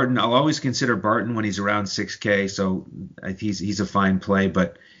 Barton, I'll always consider Barton when he's around 6K, so he's a fine play,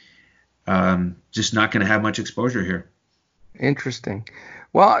 but just not going to have much exposure here. Interesting.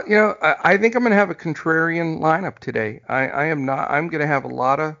 Well, I think I'm going to have a contrarian lineup today. I am not. I'm going to have a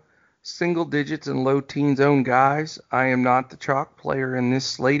lot of single digits and low teens owned guys. I am not the chalk player in this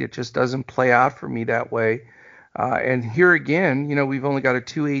slate. It just doesn't play out for me that way. And here again, we've only got a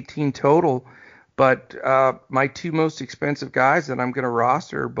 218 total. But my two most expensive guys that I'm going to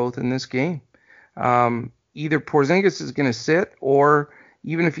roster are both in this game. Either Porzingis is going to sit, or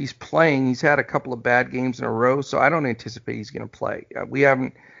even if he's playing, he's had a couple of bad games in a row, so I don't anticipate he's going to play. We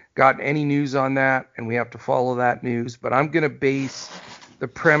haven't gotten any news on that, and we have to follow that news. But I'm going to base the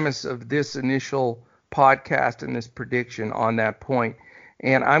premise of this initial podcast and this prediction on that point.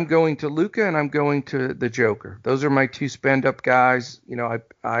 And I'm going to Luka, and I'm going to the Joker. Those are my two spend-up guys.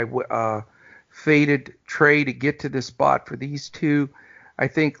 I faded Trey to get to this spot for these two. I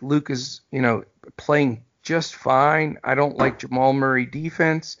think Luka's, playing just fine. I don't like Jamal Murray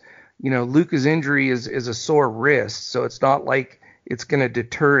defense. Luka's injury is a sore wrist, so it's not like it's going to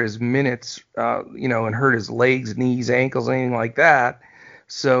deter his minutes, and hurt his legs, knees, ankles, anything like that.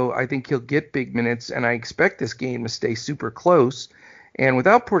 So I think he'll get big minutes, and I expect this game to stay super close. And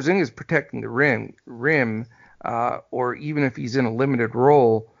without Porzingis protecting the rim, or even if he's in a limited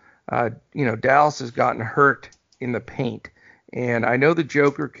role, Dallas has gotten hurt in the paint. And I know the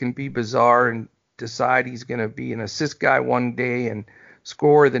Joker can be bizarre and decide he's going to be an assist guy one day and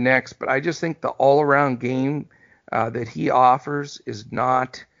score the next, but I just think the all-around game that he offers is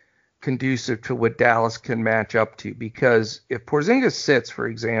not conducive to what Dallas can match up to. Because if Porzingis sits, for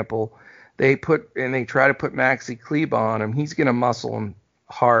example, they try to put Maxi Kleber on him, he's going to muscle him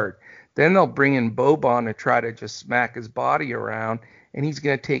hard. Then they'll bring in Boban to try to just smack his body around, and he's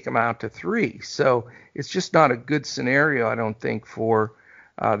going to take him out to three. So it's just not a good scenario, I don't think, for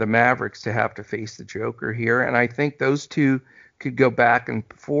the Mavericks to have to face the Joker here. And I think those two could go back and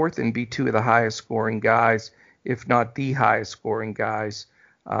forth and be two of the highest scoring guys, if not the highest scoring guys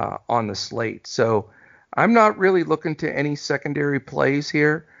on the slate. So I'm not really looking to any secondary plays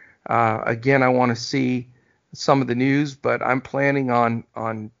here. Again, I want to see some of the news, but I'm planning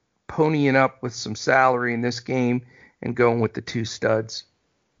on ponying up with some salary in this game and going with the two studs.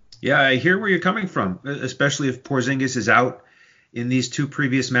 Yeah, I hear where you're coming from, especially if Porzingis is out. In these two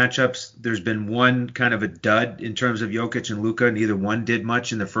previous matchups, there's been one kind of a dud in terms of Jokic and Luka. Neither one did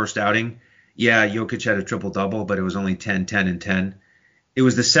much in the first outing. Yeah, Jokic had a triple-double, but it was only 10, 10, and 10. It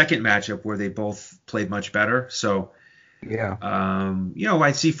was the second matchup where they both played much better. So, yeah,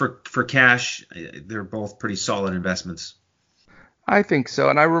 I'd see for cash, they're both pretty solid investments. I think so.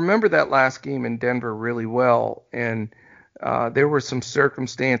 And I remember that last game in Denver really well. And there were some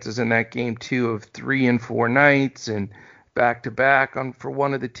circumstances in that game, too, of 3 and 4 nights and back-to-back for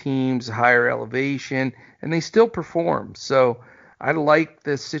one of the teams, higher elevation, and they still performed. So I like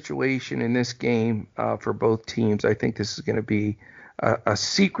the situation in this game for both teams. I think this is going to be a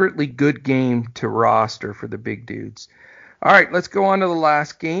secretly good game to roster for the big dudes. All right, let's go on to the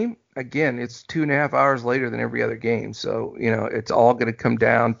last game. Again, it's 2.5 hours later than every other game. So, it's all going to come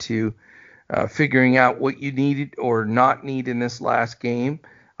down to figuring out what you needed or not need in this last game.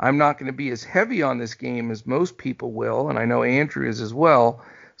 I'm not going to be as heavy on this game as most people will, and I know Andrew is as well.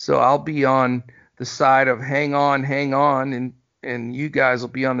 So I'll be on the side of hang on, and you guys will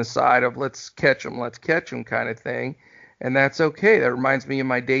be on the side of let's catch them kind of thing. And that's okay. That reminds me of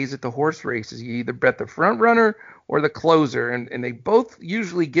my days at the horse races. You either bet the front runner or the closer, and they both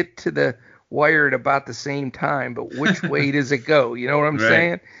usually get to the wire at about the same time, but which way does it go? You know what I'm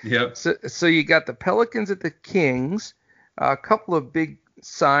saying? Yep. So you got the Pelicans at the Kings, a couple of big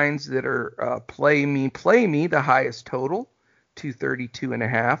signs that are play me, the highest total,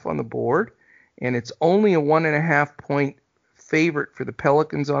 232.5 on the board, and it's only a 1.5 point favorite for the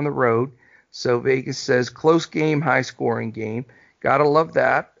Pelicans on the road. So Vegas says close game, high scoring game. Gotta love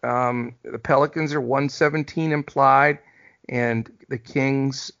that. The Pelicans are 117 implied, and the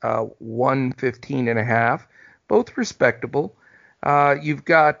Kings 115.5, both respectable. You've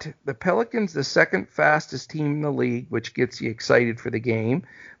got the Pelicans, the second fastest team in the league, which gets you excited for the game,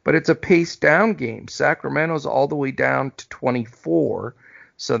 but it's a paced down game. Sacramento's all the way down to 24,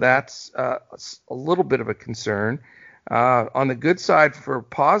 so that's a little bit of a concern. On the good side for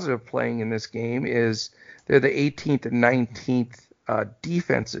positive playing in this game is they're the 18th and 19th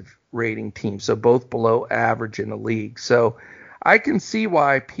defensive rating team, so both below average in the league. So I can see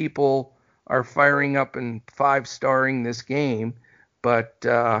why people are firing up and 5-starring this game, but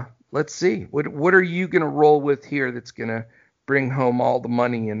let's see. What are you going to roll with here that's going to bring home all the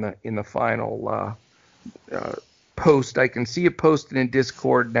money in the final post? I can see it posted in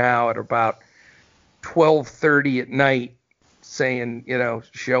Discord now at about 12:30 at night, saying,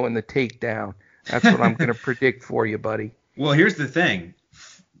 showing the takedown. That's what I'm going to predict for you, buddy. Well, here's the thing.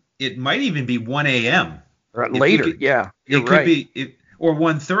 It might even be 1 a.m. Later, yeah. It could be, or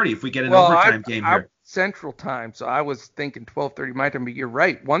 1:30 if we get an overtime game here. Central time, so I was thinking 12:30 my time, but you're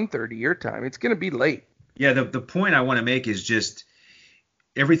right, 1:30 your time. It's going to be late. Yeah, the point I want to make is just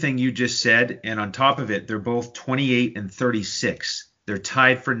everything you just said, and on top of it, they're both 28 and 36. They're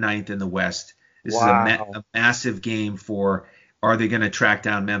tied for 9th in the West. This is a massive game for, are they going to track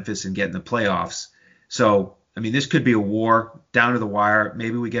down Memphis and get in the playoffs? So, I mean, this could be a war down to the wire.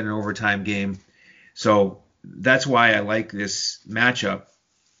 Maybe we get an overtime game. So that's why I like this matchup.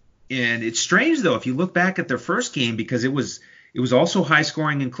 And it's strange, though, if you look back at their first game, because it was also high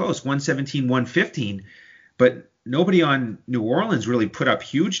scoring and close, 117-115. But nobody on New Orleans really put up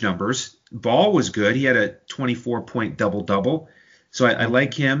huge numbers. Ball was good. He had a 24-point double-double. So I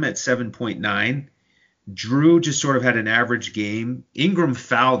like him at 7.9. Drew just sort of had an average game. Ingram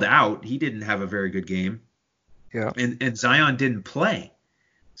fouled out. He didn't have a very good game. Yeah. And Zion didn't play.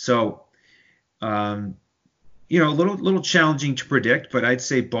 So, a little challenging to predict, but I'd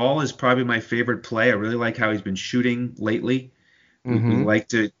say Ball is probably my favorite play. I really like how he's been shooting lately. Mm-hmm.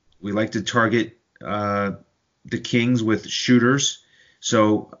 We like to target the Kings with shooters.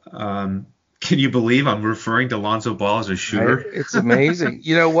 So, can you believe I'm referring to Lonzo Ball as a shooter? It's amazing.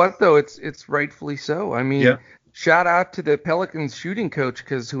 You know what, though? It's rightfully so. I mean, Shout out to the Pelicans shooting coach,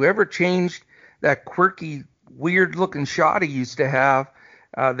 because whoever changed that quirky, weird-looking shot he used to have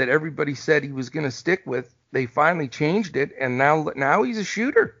that everybody said he was going to stick with, they finally changed it, and now he's a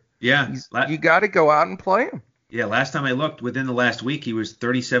shooter. Yeah. You got to go out and play him. Yeah, last time I looked, within the last week, he was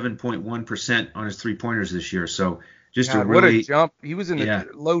 37.1% on his three-pointers this year. So just what a jump. He was in the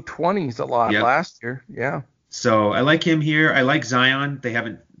low 20s a lot last year. Yeah. So I like him here. I like Zion. They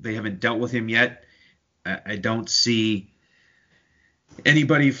haven't dealt with him yet. I don't see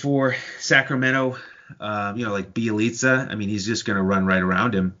anybody for Sacramento, like Bielitsa. I mean, he's just going to run right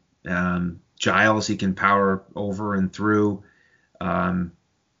around him. Giles, he can power over and through.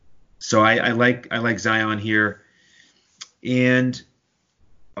 So I like Zion here. And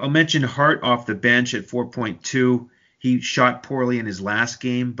I'll mention Hart off the bench at 4.2. He shot poorly in his last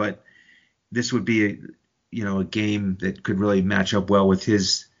game, but this would be a game that could really match up well with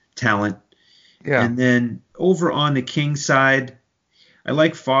his talent. Yeah. And then over on the King side, I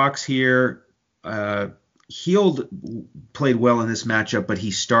like Fox here. Hield played well in this matchup, but he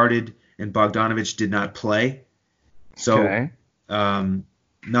started and Bogdanovich did not play. So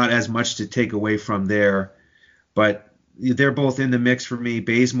not as much to take away from there. But they're both in the mix for me.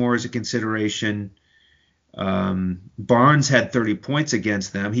 Bazemore is a consideration. Barnes had 30 points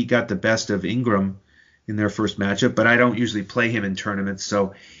against them. He got the best of Ingram in their first matchup, but I don't usually play him in tournaments.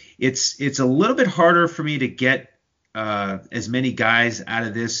 So it's a little bit harder for me to get as many guys out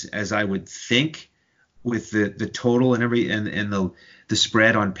of this as I would think with the total and the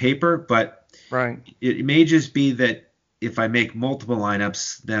spread on paper. But it may just be that if I make multiple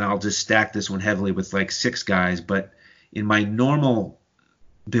lineups, then I'll just stack this one heavily with like 6 guys. But in my normal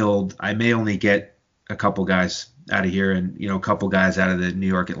build, I may only get a couple guys out of here and a couple guys out of the New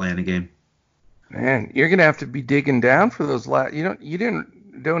York Atlanta game. Man, you're gonna have to be digging down for those you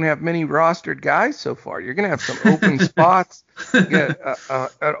don't have many rostered guys so far. You're gonna have some open spots. You get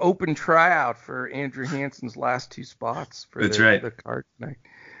an open tryout for Andrew Hansen's last 2 spots for the card tonight.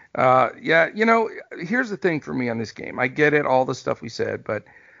 Here's the thing for me on this game. I get it, all the stuff we said, but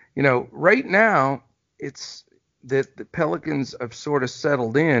right now it's that the Pelicans have sort of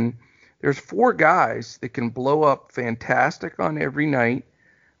settled in. There's 4 guys that can blow up fantastic on every night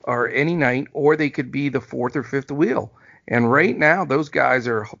or any night, or they could be the 4th or 5th wheel. And right now, those guys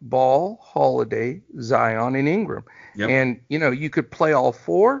are Ball, Holiday, Zion, and Ingram. Yep. And, you could play all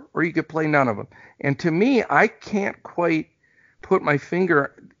 4 or you could play none of them. And to me, I can't quite put my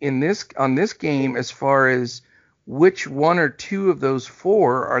finger on this game as far as which 1 or 2 of those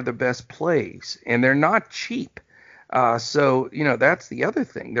 4 are the best plays. And they're not cheap. So that's the other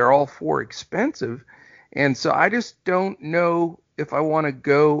thing. They're all 4 expensive. And so I just don't know if I want to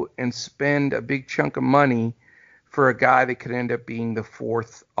go and spend a big chunk of money for a guy that could end up being the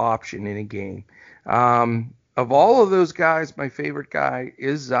 4th option in a game. of all of those guys, my favorite guy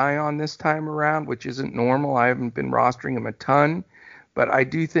is Zion this time around, which isn't normal. I haven't been rostering him a ton, but I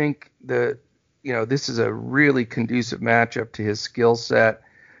do think this is a really conducive matchup to his skill set.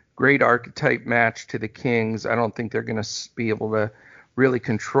 Great archetype match to the Kings. I don't think they're going to be able to really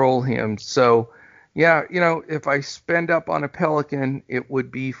control him. So, yeah, if I spend up on a Pelican, it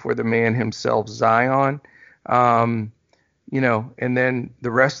would be for the man himself, Zion. And then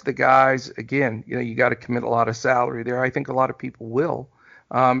the rest of the guys, again, you got to commit a lot of salary there. I think a lot of people will.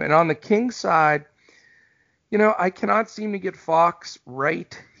 And on the Kings side, I cannot seem to get Fox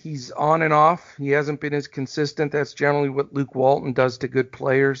right. He's on and off. He hasn't been as consistent. That's generally what Luke Walton does to good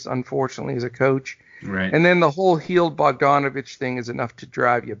players, unfortunately, as a coach. Right. And then the whole healed Bogdanovich thing is enough to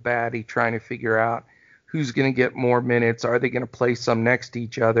drive you batty, trying to figure out who's going to get more minutes. Are they going to play some next to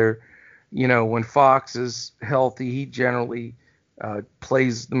each other? When Fox is healthy, he generally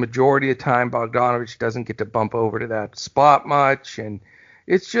plays the majority of the time. Bogdanovich doesn't get to bump over to that spot much, and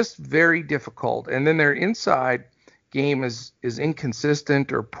it's just very difficult. And then their inside game is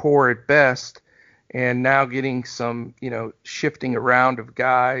inconsistent or poor at best, and now getting some shifting around of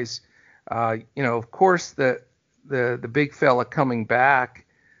guys. Of course the big fella coming back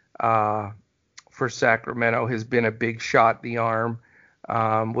for Sacramento has been a big shot in the arm.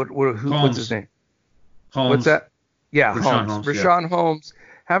 What's his name? Holmes. What's that? Yeah, Holmes. Rashawn Holmes.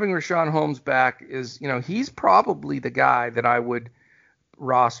 Having Rashawn Holmes back is, he's probably the guy that I would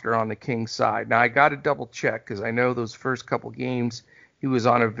roster on the Kings side. Now I got to double check because I know those first couple games he was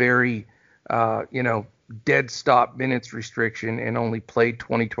on a very, dead stop minutes restriction and only played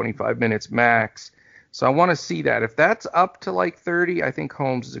 20-25 minutes max. So I want to see that. If that's up to like 30, I think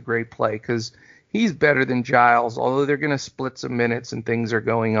Holmes is a great play because he's better than Giles, although they're going to split some minutes and things are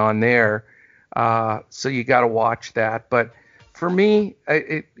going on there. So you got to watch that. But for me,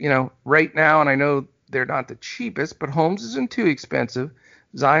 right now, and I know they're not the cheapest, but Holmes isn't too expensive.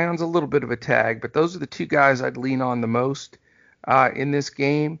 Zion's a little bit of a tag, but those are the two guys I'd lean on the most in this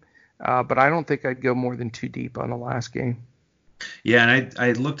game. But I don't think I'd go more than 2 deep on the last game. Yeah, and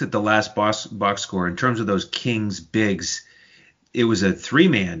I looked at the last box score. In terms of those Kings bigs, it was a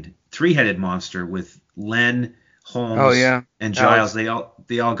three-headed monster with Len, Holmes, and Giles. They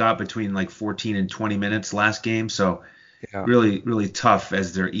all got between like 14 and 20 minutes last game. So really, really tough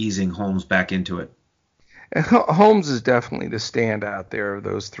as they're easing Holmes back into it. And Holmes is definitely the standout there of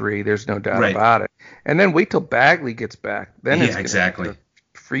those three. There's no doubt about it. And then wait till Bagley gets back. Then it's exactly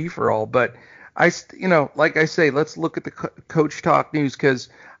free for all. But like I say, let's look at the Coach Talk news because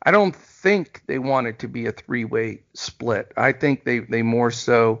I don't think they want it to be a 3-way split. I think they more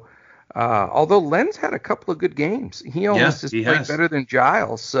so. Although Len's had a couple of good games, he almost has played better than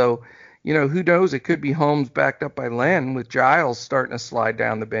Giles. So, who knows? It could be Holmes backed up by Len with Giles starting to slide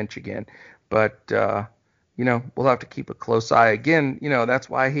down the bench again. But we'll have to keep a close eye. Again, that's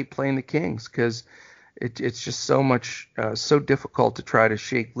why I hate playing the Kings because it's just so difficult to try to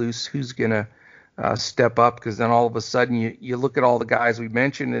shake loose who's gonna step up because then all of a sudden you look at all the guys we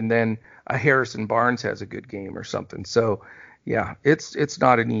mentioned and then a Harrison Barnes has a good game or something. So. Yeah, it's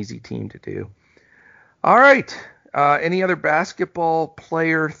not an easy team to do. All right. Any other basketball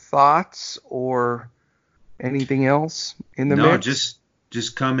player thoughts or anything else in the mix? No,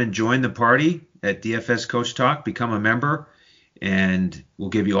 just come and join the party at DFS Coach Talk. Become a member, and we'll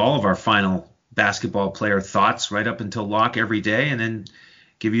give you all of our final basketball player thoughts right up until lock every day, and then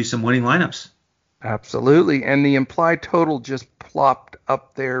give you some winning lineups. Absolutely. And the implied total just plopped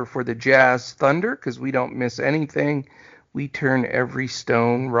up there for the Jazz Thunder because we don't miss anything. We turn every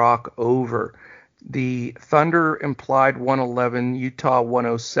stone rock over. The Thunder implied 111, Utah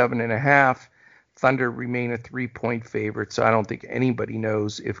 107.5. Thunder remain a 3-point favorite, so I don't think anybody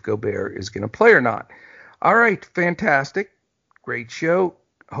knows if Gobert is going to play or not. All right, fantastic. Great show.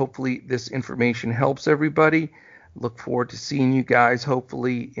 Hopefully this information helps everybody. Look forward to seeing you guys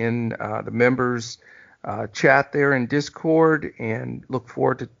hopefully in the members chat there in Discord, and look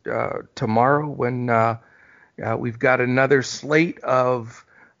forward to tomorrow when we've got another slate of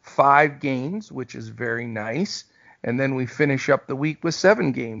 5 games, which is very nice. And then we finish up the week with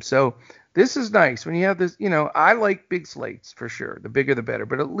 7 games. So this is nice. When you have this, I like big slates for sure. The bigger, the better.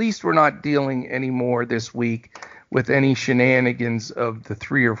 But at least we're not dealing anymore this week with any shenanigans of the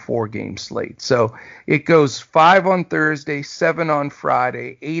 3 or 4 game slate. So it goes 5 on Thursday, 7 on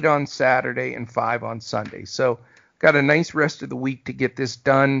Friday, 8 on Saturday, and 5 on Sunday. So got a nice rest of the week to get this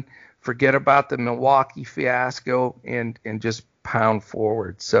done. Forget about the Milwaukee fiasco and just pound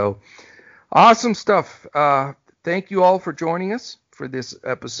forward. So awesome stuff. Thank you all for joining us for this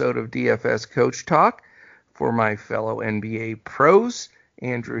episode of DFS Coach Talk. For my fellow NBA pros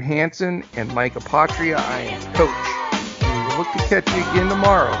Andrew Hansen, and Mike Apotria. I am Coach. We will look to catch you again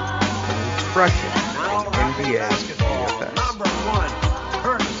tomorrow when we crush it NBA DFS. Number one,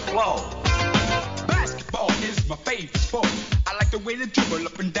 Curtis Blow. Basketball is my favorite sport. I like the way they dribble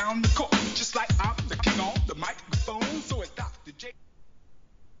up and down the court.